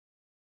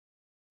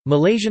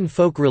Malaysian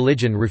folk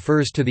religion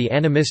refers to the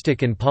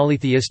animistic and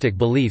polytheistic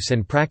beliefs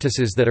and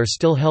practices that are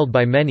still held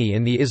by many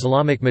in the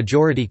Islamic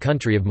majority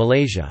country of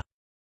Malaysia.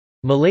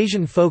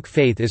 Malaysian folk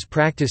faith is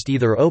practiced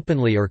either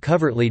openly or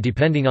covertly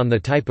depending on the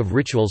type of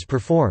rituals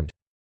performed.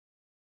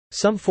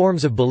 Some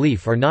forms of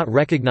belief are not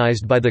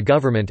recognized by the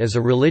government as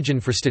a religion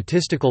for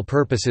statistical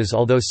purposes,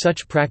 although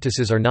such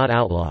practices are not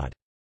outlawed.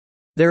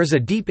 There is a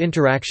deep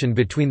interaction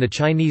between the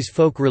Chinese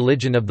folk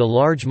religion of the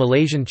large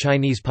Malaysian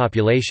Chinese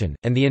population,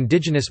 and the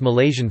indigenous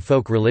Malaysian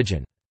folk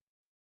religion.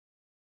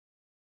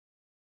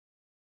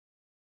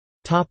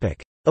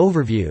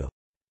 Overview.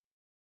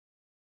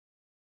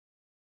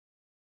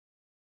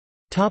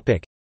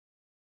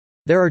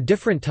 There are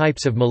different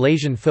types of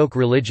Malaysian folk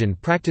religion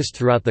practiced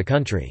throughout the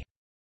country.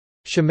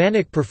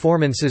 Shamanic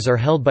performances are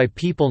held by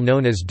people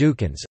known as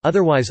dukans,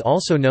 otherwise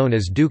also known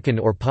as dukan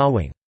or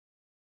pawang.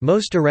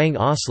 Most Orang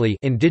Asli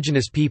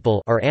indigenous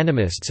people are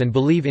animists and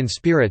believe in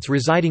spirits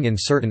residing in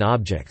certain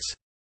objects.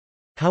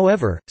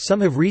 However,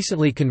 some have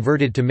recently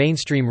converted to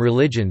mainstream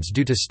religions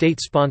due to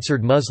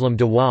state-sponsored Muslim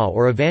dawah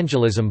or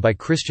evangelism by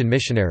Christian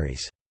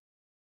missionaries.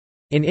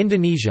 In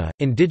Indonesia,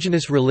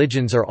 indigenous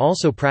religions are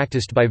also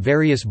practiced by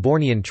various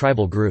Bornean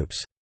tribal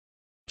groups.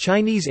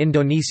 Chinese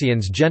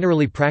Indonesians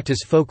generally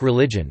practice folk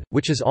religion,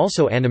 which is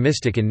also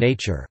animistic in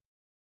nature.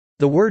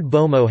 The word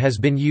bomo has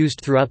been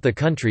used throughout the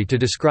country to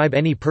describe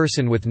any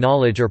person with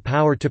knowledge or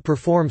power to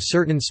perform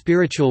certain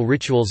spiritual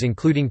rituals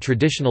including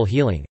traditional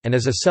healing, and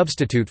as a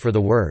substitute for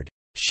the word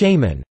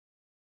shaman.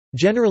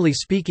 Generally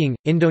speaking,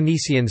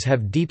 Indonesians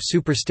have deep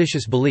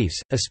superstitious beliefs,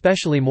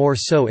 especially more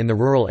so in the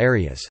rural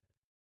areas.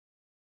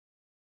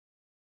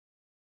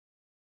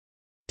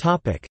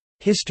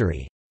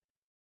 History.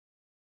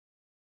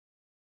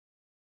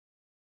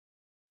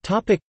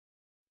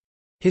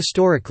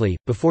 Historically,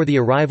 before the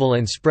arrival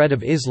and spread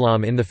of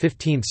Islam in the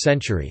 15th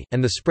century,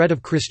 and the spread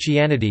of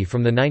Christianity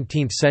from the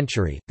 19th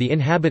century, the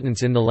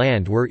inhabitants in the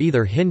land were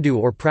either Hindu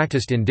or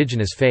practiced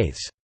indigenous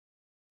faiths.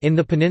 In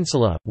the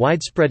peninsula,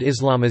 widespread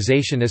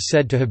Islamization is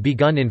said to have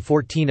begun in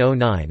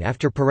 1409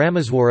 after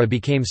Parameswara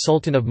became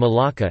Sultan of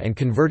Malacca and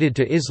converted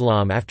to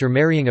Islam after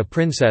marrying a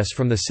princess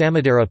from the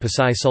Samudera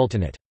Pasai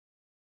Sultanate.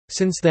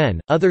 Since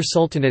then, other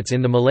sultanates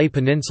in the Malay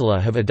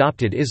Peninsula have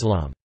adopted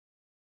Islam.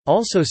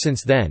 Also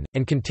since then,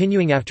 and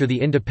continuing after the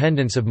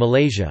independence of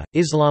Malaysia,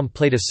 Islam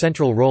played a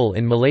central role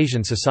in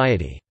Malaysian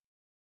society.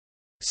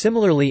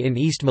 Similarly in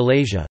East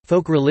Malaysia,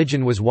 folk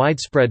religion was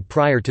widespread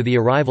prior to the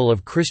arrival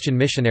of Christian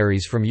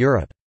missionaries from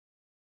Europe.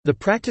 The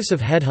practice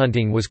of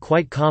headhunting was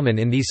quite common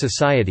in these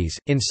societies.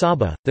 In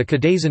Sabah, the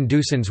Kadazan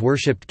Dusans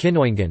worshipped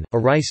Kinoingan, a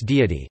rice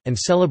deity, and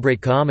celebrate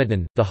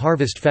Kaamatan, the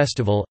harvest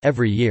festival,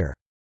 every year.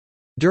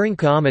 During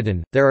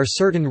Kaamatan, there are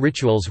certain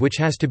rituals which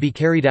has to be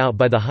carried out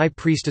by the high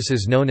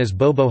priestesses known as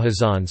Bobo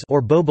Hazans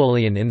or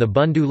Bobolian in the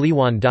Bundu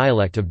Liwan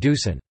dialect of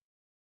Dusun.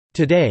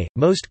 Today,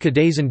 most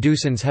Kadazan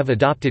Dusans have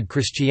adopted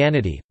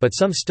Christianity, but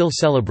some still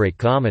celebrate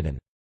Kaamatan.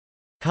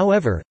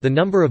 However, the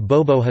number of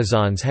Bobo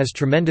Hazans has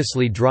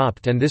tremendously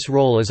dropped and this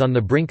role is on the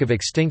brink of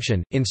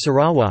extinction. In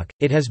Sarawak,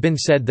 it has been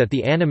said that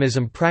the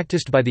animism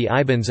practiced by the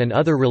Ibans and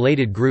other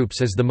related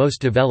groups is the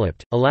most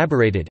developed,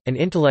 elaborated, and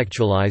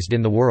intellectualized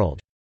in the world.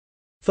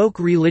 Folk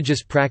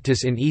religious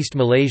practice in East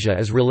Malaysia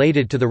is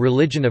related to the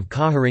religion of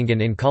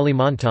Kaharingan in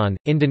Kalimantan,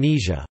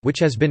 Indonesia, which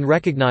has been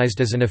recognized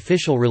as an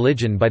official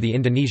religion by the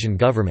Indonesian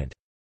government.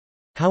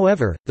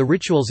 However, the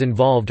rituals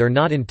involved are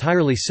not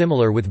entirely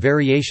similar with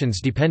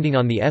variations depending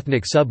on the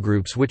ethnic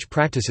subgroups which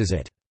practices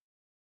it.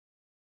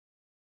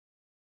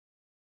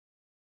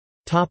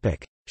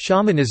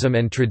 Shamanism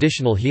and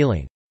traditional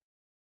healing.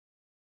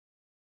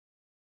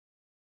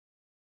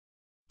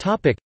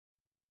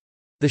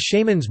 The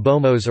shamans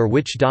bomos or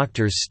witch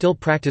doctors still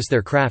practice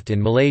their craft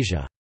in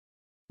Malaysia.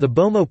 The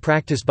bomo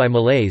practice by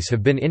Malays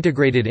have been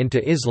integrated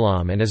into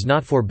Islam and is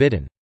not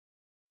forbidden.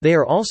 They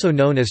are also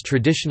known as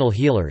traditional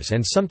healers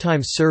and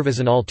sometimes serve as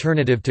an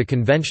alternative to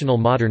conventional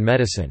modern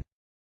medicine.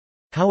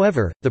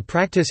 However, the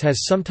practice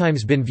has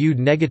sometimes been viewed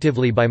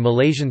negatively by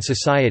Malaysian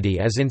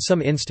society as in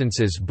some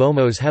instances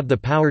bomos have the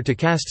power to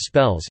cast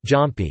spells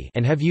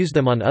and have used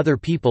them on other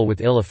people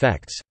with ill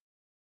effects.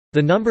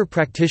 The number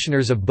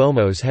practitioners of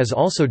bomos has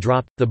also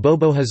dropped. The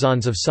Bobo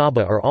Hazans of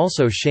Sabah are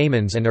also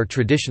shamans and are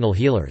traditional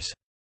healers.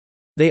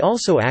 They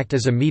also act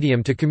as a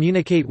medium to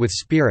communicate with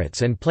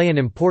spirits and play an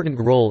important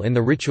role in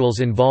the rituals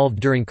involved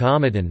during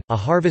Kaamatan, a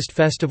harvest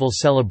festival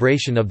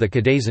celebration of the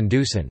Kadazan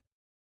Dusun.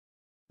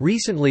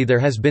 Recently there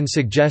has been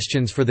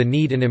suggestions for the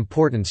need and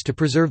importance to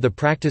preserve the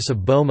practice of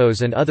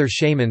bomos and other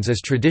shamans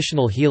as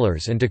traditional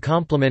healers and to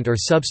complement or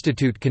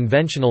substitute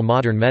conventional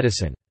modern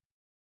medicine.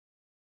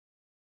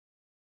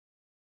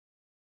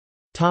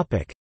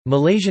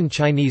 Malaysian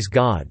Chinese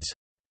gods.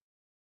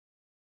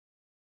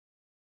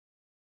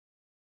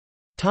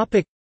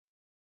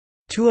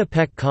 Tua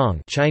Pek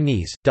Kong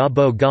Chinese, Da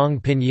Bo Gong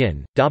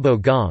Pinyin, Da Bo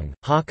Gong,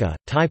 Hakka,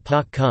 Tai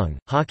Pak Kung,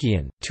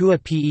 Hokkien, Tua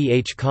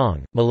Peh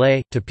Kong,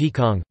 Malay,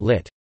 Tapikong,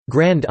 lit.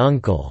 Grand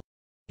Uncle,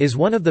 is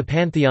one of the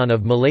pantheon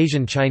of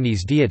Malaysian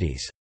Chinese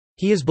deities.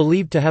 He is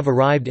believed to have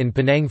arrived in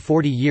Penang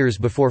 40 years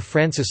before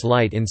Francis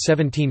Light in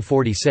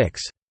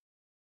 1746.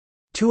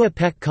 Tua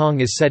Pek Kong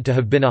is said to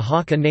have been a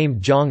Hakka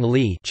named Zhang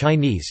Li,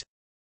 Chinese.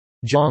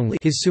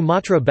 His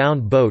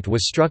Sumatra-bound boat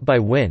was struck by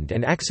wind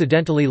and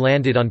accidentally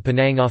landed on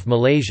Penang off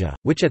Malaysia,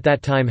 which at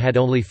that time had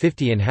only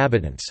 50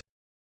 inhabitants.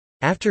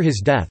 After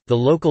his death, the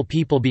local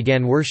people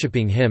began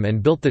worshipping him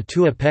and built the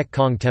Tua Pek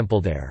Kong temple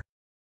there.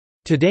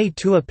 Today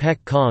Tua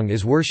Pek Kong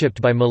is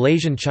worshipped by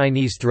Malaysian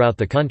Chinese throughout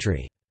the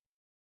country.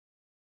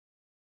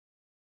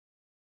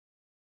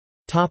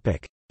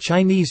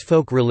 Chinese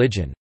folk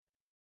religion.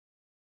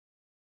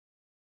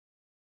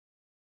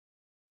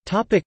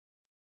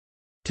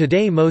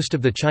 Today most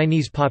of the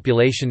Chinese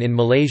population in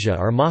Malaysia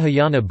are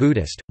Mahayana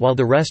Buddhist, while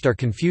the rest are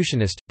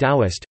Confucianist,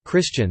 Taoist,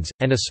 Christians,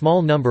 and a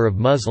small number of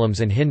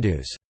Muslims and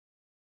Hindus.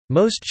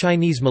 Most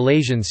Chinese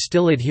Malaysians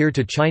still adhere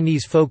to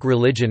Chinese folk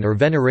religion or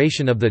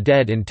veneration of the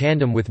dead in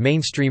tandem with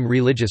mainstream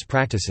religious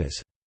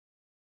practices.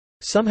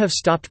 Some have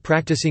stopped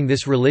practicing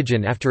this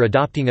religion after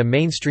adopting a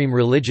mainstream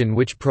religion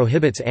which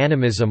prohibits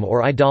animism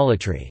or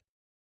idolatry.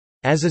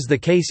 As is the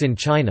case in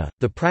China,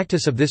 the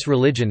practice of this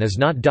religion is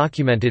not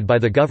documented by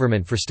the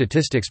government for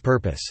statistics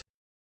purpose.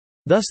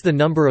 Thus the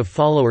number of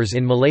followers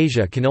in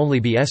Malaysia can only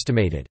be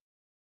estimated.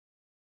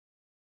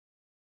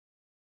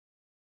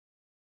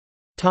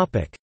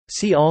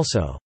 See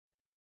also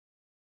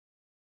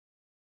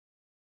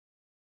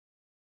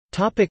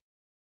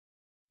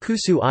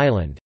Kusu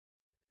Island,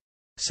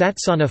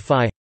 Satsana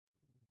Phi,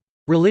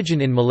 Religion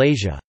in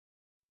Malaysia,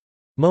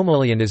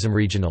 Momolianism.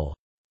 Regional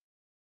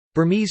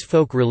Burmese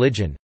folk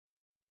religion,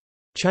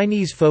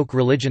 Chinese folk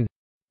religion,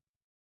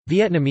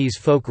 Vietnamese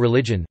folk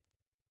religion.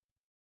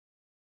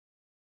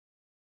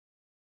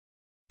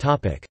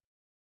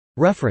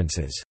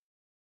 References.